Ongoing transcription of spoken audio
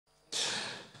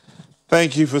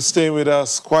Thank you for staying with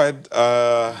us. Quite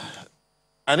an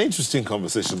interesting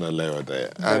conversation earlier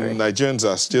there. And Nigerians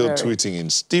are still tweeting in.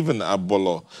 Stephen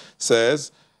Abolo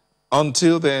says,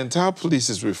 until the entire police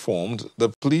is reformed, the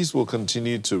police will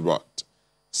continue to rot.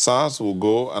 SARS will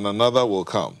go and another will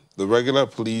come. The regular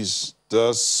police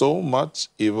does so much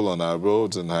evil on our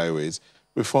roads and highways.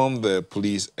 Reform the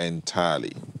police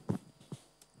entirely.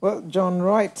 Well, John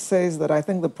Wright says that I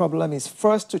think the problem is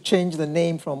first to change the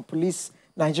name from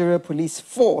Nigeria Police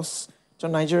Force to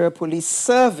Nigeria Police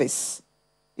Service.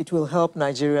 It will help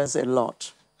Nigerians a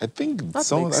lot. I think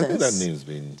that name's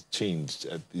been changed.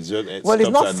 Well, it's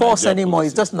not force anymore.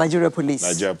 It's just Nigeria Police.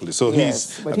 Nigeria Police. So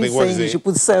yes, he's saying you should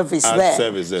put service there,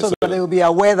 so that they will be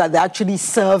aware that they're actually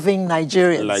serving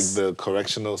Nigerians. Like the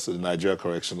Nigeria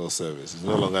Correctional Service. It's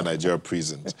no longer Nigeria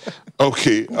Prisons.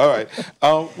 Okay, all right.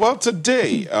 Well,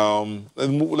 today,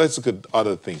 let's look at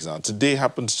other things now. Today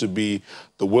happens to be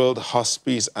the World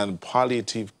Hospice and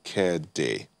Palliative Care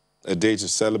Day, a day to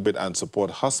celebrate and support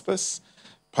hospice,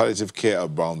 palliative care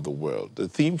around the world. The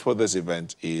theme for this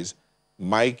event is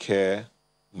My Care,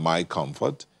 My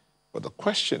Comfort. But the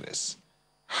question is,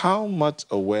 how much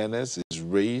awareness is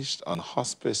raised on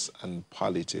hospice and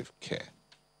palliative care?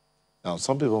 Now,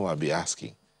 some people might be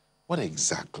asking, what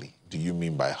exactly do you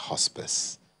mean by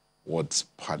hospice? What's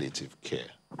palliative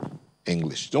care?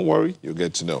 English. Don't worry, you'll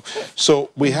get to know. So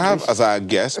we have as our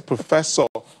guest Professor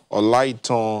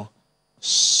Olaitan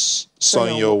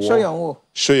Soyonwo,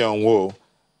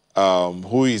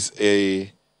 who is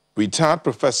a retired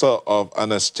professor of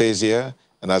anesthesia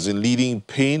and has been leading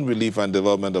pain relief and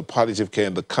development of palliative care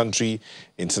in the country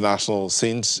internationally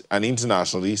since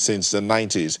the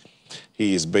 90s.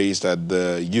 He is based at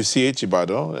the UCH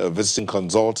Ibadan, a visiting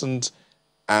consultant,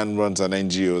 and runs an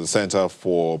NGO, the Center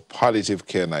for Palliative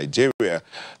Care Nigeria.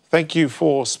 Thank you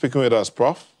for speaking with us,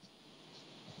 Prof.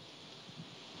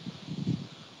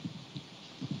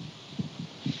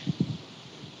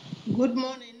 Good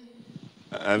morning.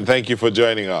 And thank you for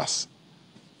joining us.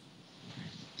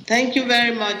 Thank you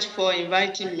very much for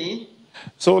inviting me.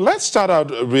 So let's start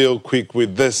out real quick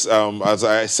with this. As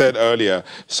I said earlier,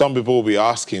 some people will be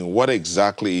asking, what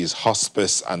exactly is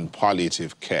hospice and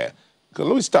palliative care?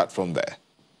 Let me start from there.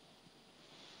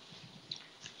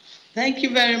 Thank you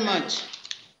very much.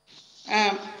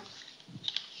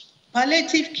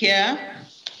 Palliative care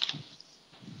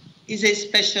is a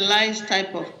specialized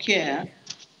type of care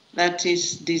that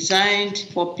is designed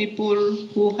for people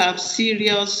who have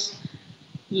serious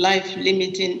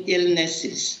life-limiting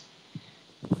illnesses.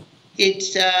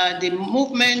 The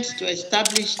movement to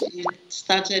establish it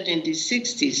started in the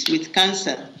 60s with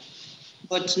cancer,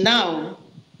 but now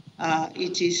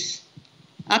it is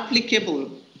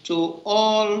applicable to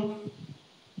all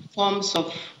forms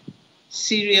of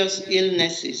serious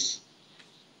illnesses.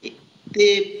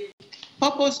 The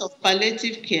purpose of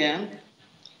palliative care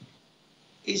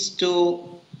is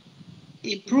to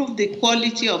improve the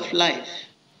quality of life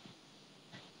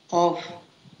of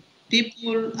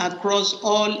people across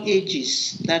all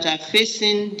ages that are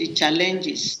facing the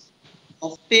challenges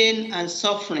of pain and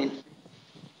suffering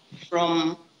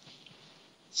from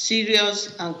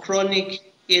serious and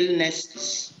chronic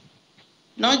illnesses.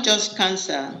 Not just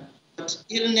cancer, but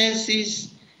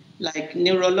illnesses like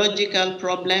neurological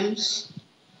problems,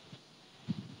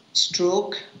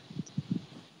 stroke,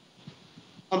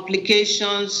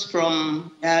 complications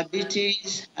from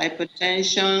diabetes,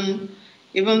 hypertension,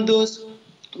 even those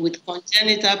with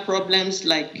congenital problems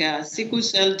like sickle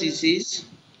cell disease.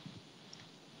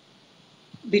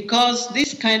 Because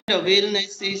this kind of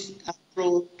illnesses are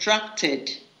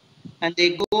protracted and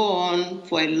they go on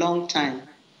for a long time.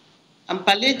 And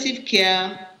palliative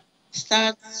care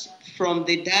starts from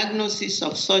the diagnosis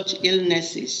of such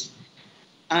illnesses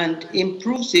and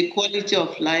improves the quality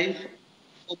of life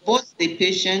for both the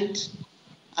patient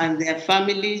and their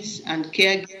families and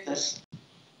caregivers,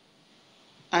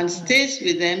 and stays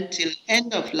with them till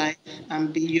end of life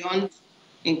and beyond,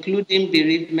 including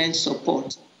bereavement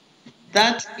support.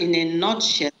 That, in a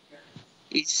nutshell,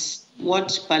 is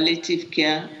what palliative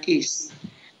care is.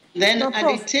 Then at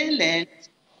the tail end,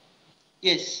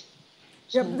 yes.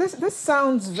 Yeah, this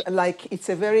sounds like it's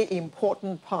a very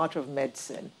important part of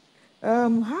medicine.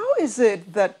 How is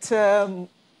it that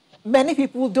many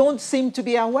people don't seem to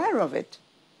be aware of it?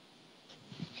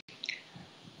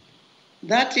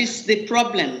 That is the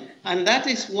problem, and that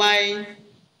is why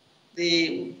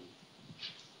the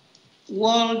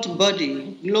world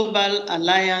body, Global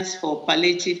Alliance for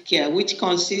Palliative Care, which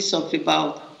consists of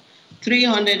about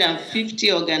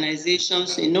 350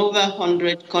 organizations in over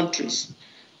 100 countries,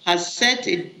 has set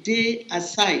a day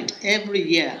aside every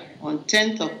year on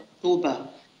 10th of October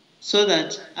so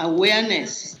that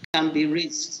awareness can be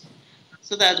raised,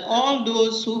 so that all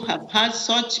those who have had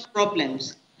such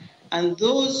problems and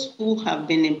those who have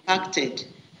been impacted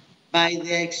by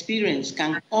their experience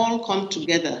can all come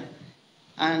together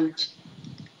and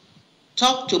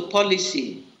talk to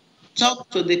policy, talk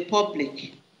to the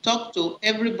public, talk to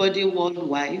everybody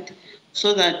worldwide,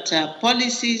 so that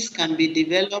policies can be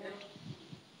developed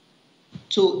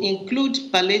to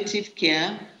include palliative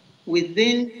care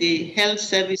within the health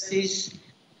services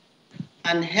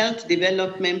and health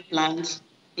development plans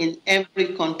in every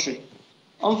country.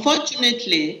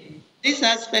 Unfortunately, this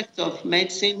aspect of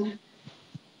medicine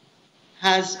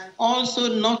has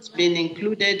also not been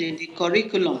included in the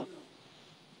curriculum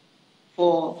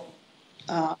for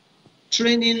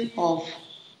training of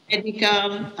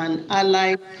medical and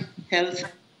allied health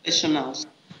professionals.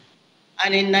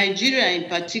 And in Nigeria in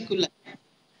particular,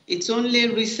 it's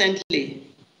only recently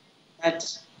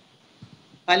that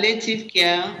palliative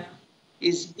care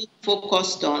is being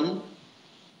focused on,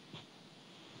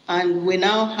 and we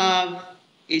now have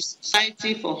a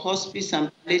society for hospice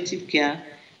and palliative care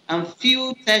and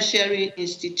few tertiary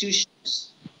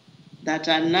institutions that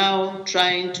are now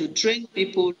trying to train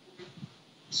people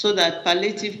so that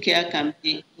palliative care can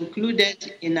be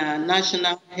included in our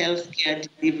national health care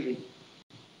delivery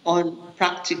on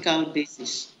practical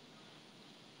basis.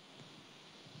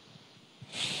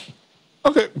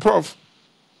 Okay, Prof.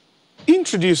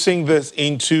 Introducing this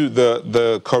into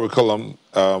the curriculum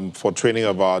for training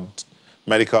of our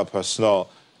medical personnel,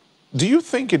 do you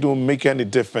think it will make any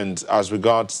difference as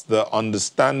regards the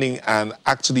understanding and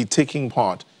actually taking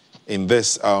part in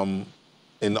this,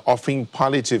 in offering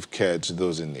palliative care to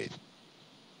those in need?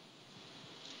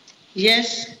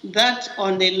 Yes, that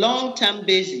on a long-term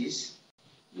basis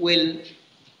will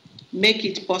make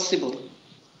it possible.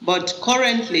 But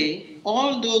currently,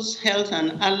 all those health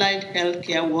and allied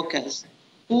healthcare workers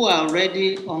who are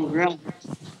already on ground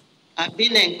are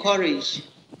being encouraged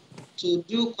to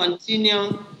do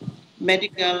continuing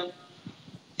medical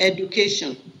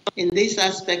education in this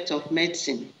aspect of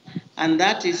medicine, and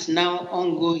that is now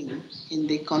ongoing in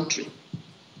the country.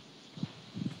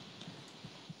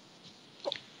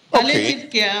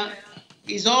 Palliative care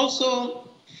is also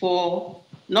for,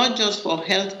 not just for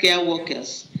healthcare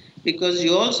workers, because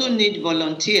you also need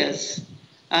volunteers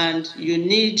and you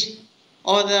need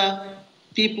other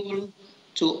people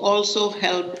to also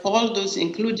help, all those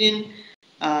including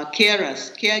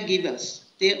carers, caregivers.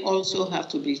 They also have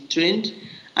to be trained,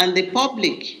 and the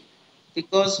public,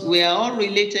 because we are all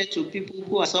related to people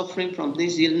who are suffering from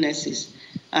these illnesses,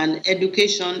 and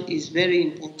education is very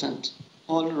important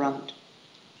all around.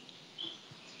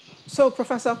 So,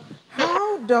 Professor,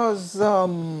 how does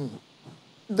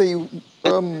the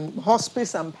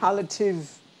hospice and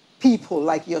palliative people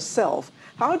like yourself,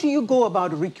 how do you go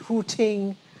about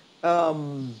recruiting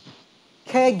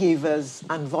caregivers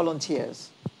and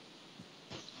volunteers?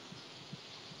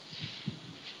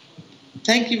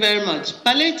 Thank you very much.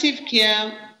 Palliative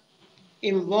care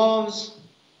involves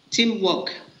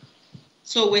teamwork.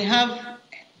 So we have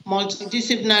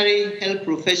multidisciplinary health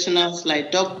professionals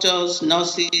like doctors,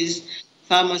 nurses,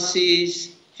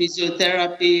 pharmacists,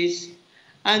 physiotherapists,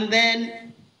 and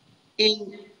then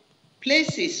in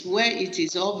places where it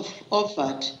is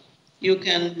offered, you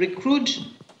can recruit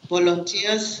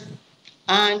volunteers,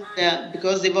 and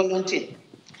because the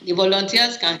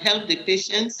volunteers can help the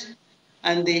patients,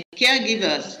 and the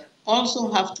caregivers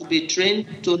also have to be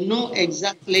trained to know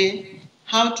exactly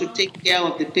how to take care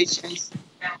of the patients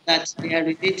that they are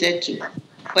related to.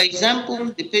 For example,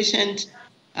 the patient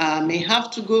may have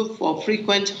to go for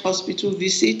frequent hospital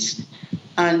visits,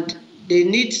 and they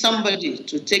need somebody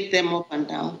to take them up and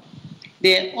down.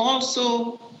 They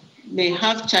also may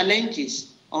have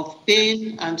challenges of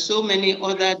pain and so many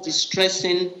other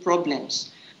distressing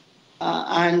problems.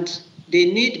 And they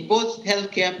need both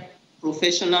healthcare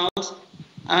professionals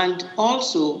and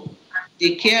also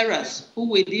the carers who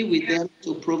will be with them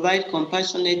to provide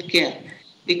compassionate care.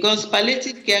 Because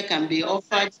palliative care can be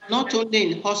offered not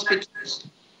only in hospitals,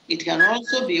 it can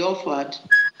also be offered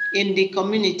in the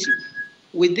community,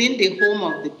 within the home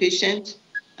of the patient,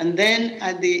 and then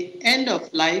at the end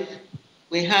of life,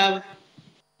 we have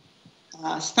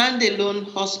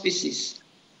standalone hospices.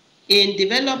 In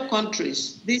developed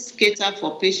countries, these cater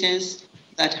for patients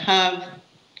that have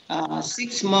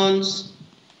 6 months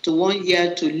to 1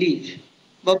 year to live.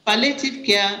 But palliative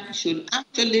care should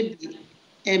actually be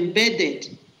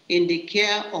embedded in the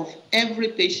care of every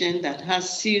patient that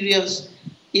has serious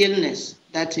illness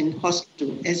that's in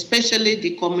hospital, especially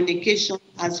the communication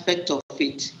aspect of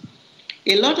it.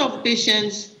 A lot of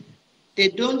patients, they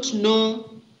don't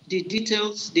know the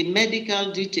details, the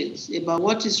medical details about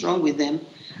what is wrong with them,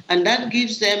 and that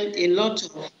gives them a lot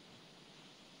of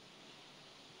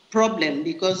problem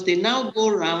because they now go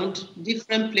around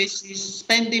different places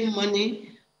spending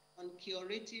money on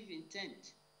curative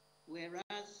intent,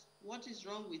 whereas what is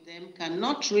wrong with them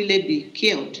cannot really be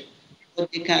cured,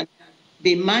 but they can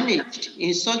be managed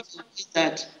in such a way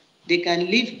that they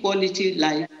can live quality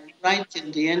life right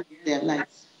till the end of their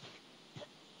lives.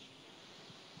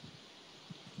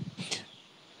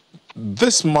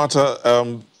 This matter,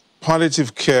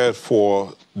 palliative care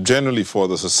generally for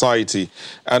the society,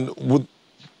 and with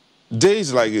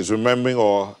days like this, remembering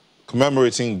or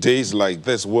commemorating days like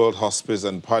this, World Hospice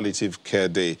and Palliative Care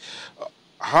Day,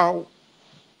 how,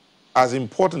 as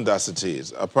important as it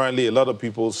is, apparently a lot of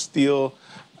people still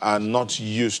are not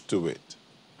used to it.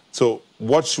 So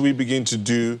what should we begin to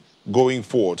do going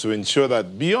forward to ensure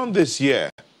that beyond this year,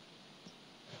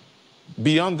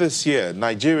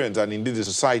 Nigerians and indeed the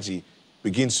society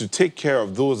begins to take care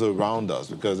of those around us,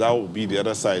 because that will be the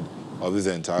other side of this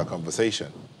entire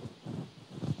conversation?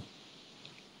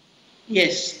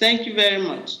 Yes, thank you very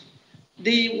much.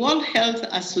 The World Health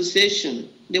Association,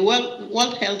 the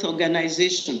World Health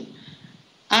Organization,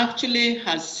 actually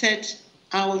has set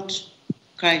out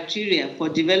criteria for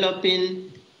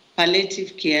developing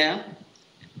palliative care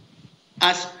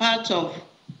as part of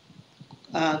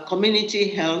community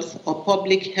health or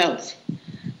public health.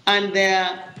 And there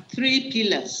are 3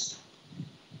 pillars.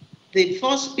 The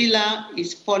first pillar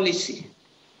is policy.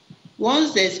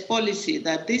 Once there's policy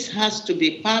that this has to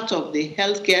be part of the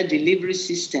healthcare delivery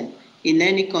system in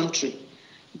any country,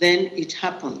 then it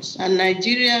happens. And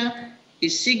Nigeria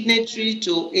is signatory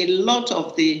to a lot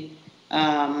of the,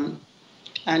 and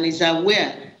is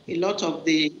aware, a lot of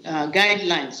the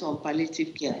guidelines on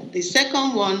palliative care. The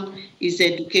second one is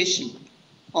education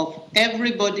of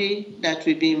everybody that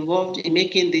will be involved in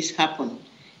making this happen,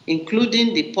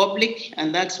 including the public,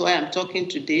 and that's why I'm talking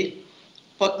today,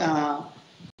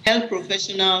 health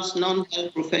professionals,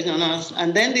 non-health professionals.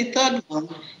 And then the third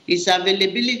one is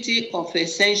availability of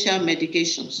essential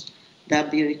medications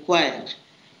that be required.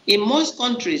 In most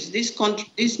countries, these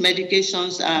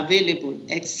medications are available,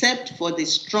 except for the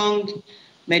strong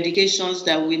medications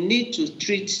that we need to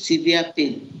treat severe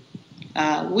pain,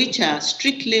 which are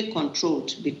strictly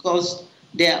controlled because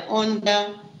they are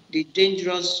under the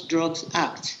Dangerous Drugs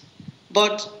Act.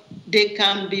 But they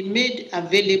can be made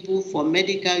available for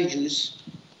medical use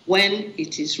when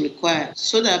it is required,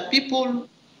 so that people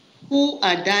who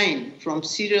are dying from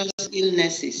serious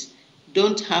illnesses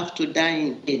don't have to die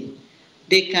in pain.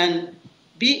 They can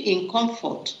be in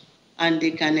comfort and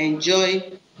they can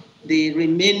enjoy the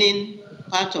remaining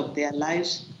part of their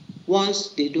lives once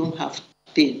they don't have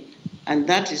pain. And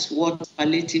that is what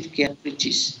palliative care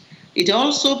preaches. It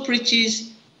also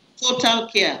preaches total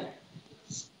care,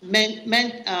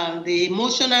 the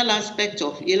emotional aspect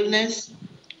of illness,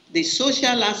 the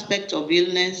social aspect of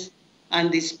illness, and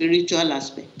the spiritual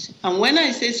aspect. And when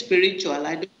I say spiritual,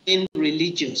 I don't mean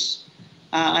religious.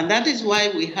 And that is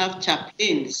why we have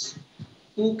chaplains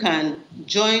who can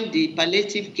join the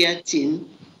palliative care team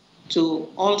to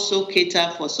also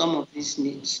cater for some of these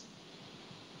needs.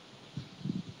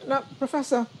 Now,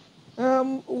 Professor,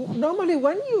 normally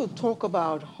when you talk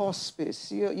about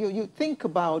hospice, you think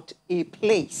about a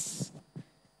place.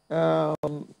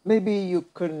 Maybe you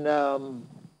can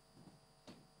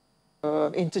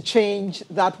interchange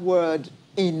that word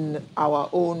in our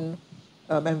own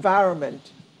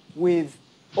environment with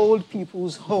old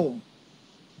people's home.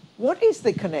 What is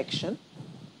the connection?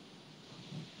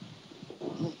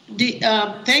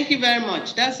 Thank you very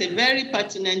much. That's a very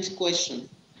pertinent question.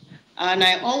 And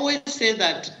I always say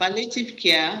that palliative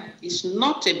care is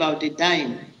not about the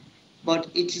dying, but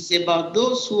it is about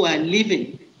those who are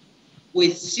living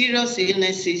with serious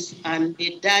illnesses and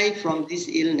they die from these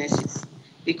illnesses,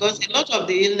 because a lot of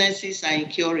the illnesses are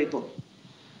incurable.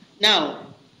 Now,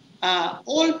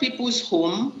 old people's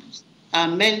homes are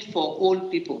meant for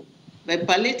old people, but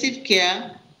palliative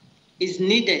care is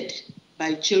needed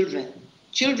by children.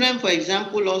 Children, for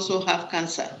example, also have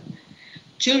cancer.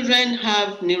 Children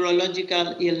have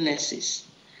neurological illnesses,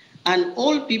 and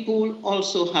old people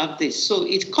also have this. So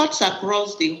it cuts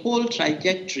across the whole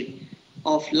trajectory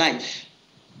of life.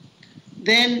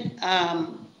 Then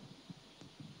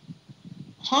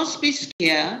hospice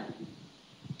care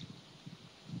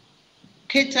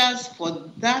caters for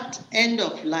that end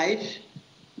of life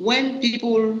when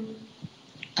people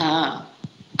are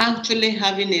actually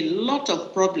having a lot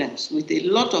of problems with a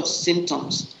lot of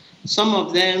symptoms. Some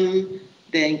of them,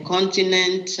 they're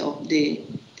incontinent, or they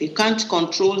can't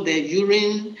control their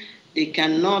urine, they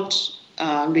cannot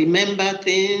remember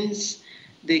things,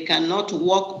 they cannot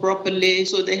walk properly,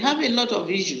 so they have a lot of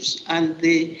issues, and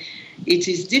it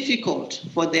is difficult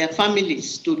for their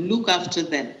families to look after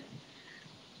them.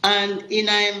 And in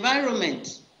our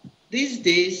environment, these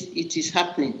days it is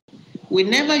happening. We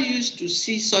never used to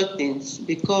see such things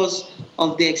because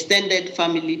of the extended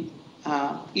family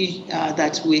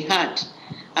that we had,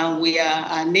 and we are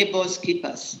our neighbors'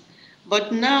 keepers.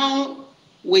 But now,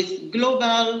 with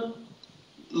global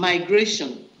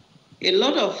migration, a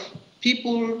lot of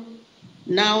people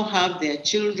now have their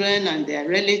children and their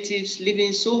relatives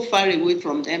living so far away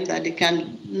from them that they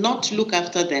can not look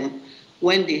after them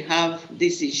when they have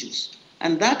these issues.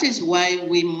 And that is why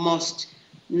we must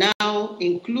now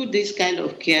include this kind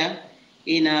of care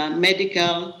in our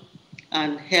medical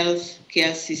and health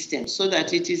care system so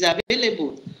that it is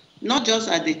available not just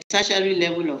at the tertiary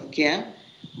level of care,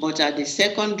 but at the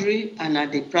secondary and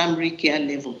at the primary care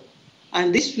level.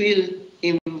 And this will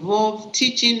involve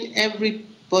teaching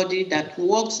everybody that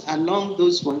works along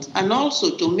those ones, and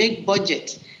also to make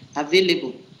budget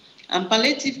available. And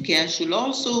palliative care should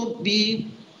also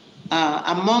be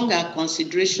among our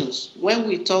considerations when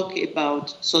we talk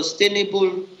about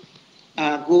sustainable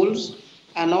goals,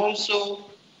 and also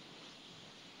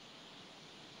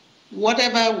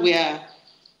whatever we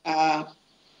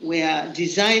are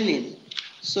designing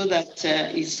so that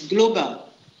it's global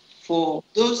for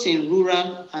those in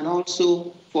rural and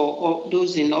also for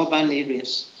those in urban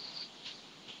areas.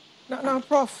 Now,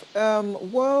 Prof,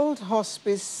 World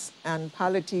Hospice and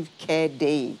Palliative Care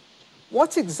Day,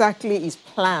 what exactly is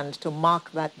planned to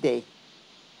mark that day?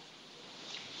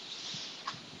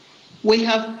 We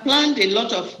have planned a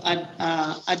lot of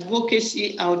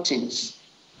advocacy outings.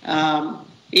 In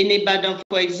Ibadan,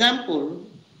 for example,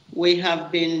 we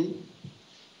have been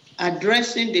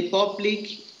addressing the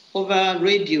public over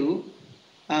radio,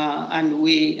 and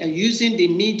we are using the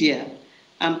media.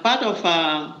 And part of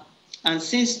and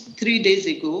since 3 days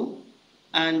ago,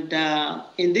 and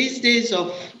in these days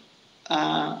of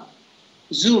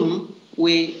Zoom,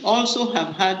 we also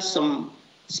have had some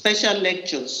special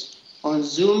lectures on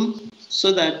Zoom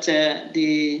so that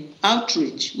the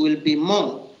outreach will be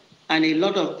more and a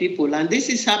lot of people. And this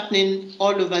is happening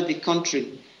all over the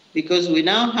country because we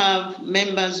now have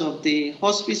members of the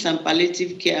Hospice and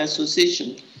Palliative Care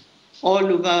Association all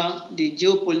over the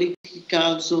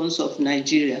geopolitical zones of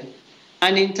Nigeria.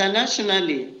 And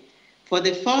internationally, for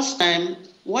the first time,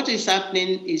 what is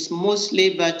happening is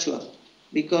mostly virtual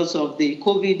because of the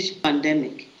COVID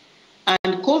pandemic.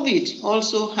 And COVID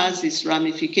also has its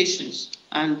ramifications.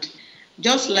 And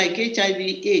just like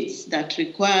HIV/AIDS that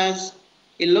requires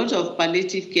a lot of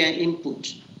palliative care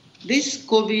input, this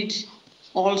COVID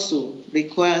also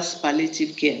requires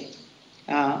palliative care.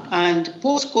 And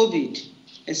post-COVID,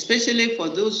 especially for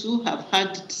those who have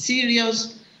had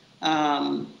serious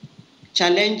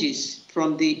challenges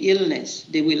from the illness,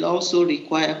 they will also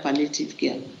require palliative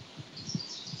care.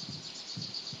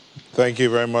 Thank you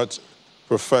very much.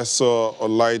 Professor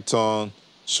Olaitan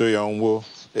Soyanwo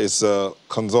is a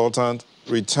consultant,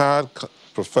 retired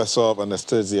professor of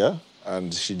anesthesia,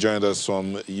 and she joined us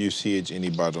from UCH in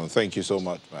Ibadan. Thank you so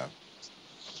much, ma'am.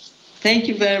 Thank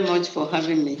you very much for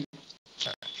having me.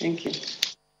 Thank you.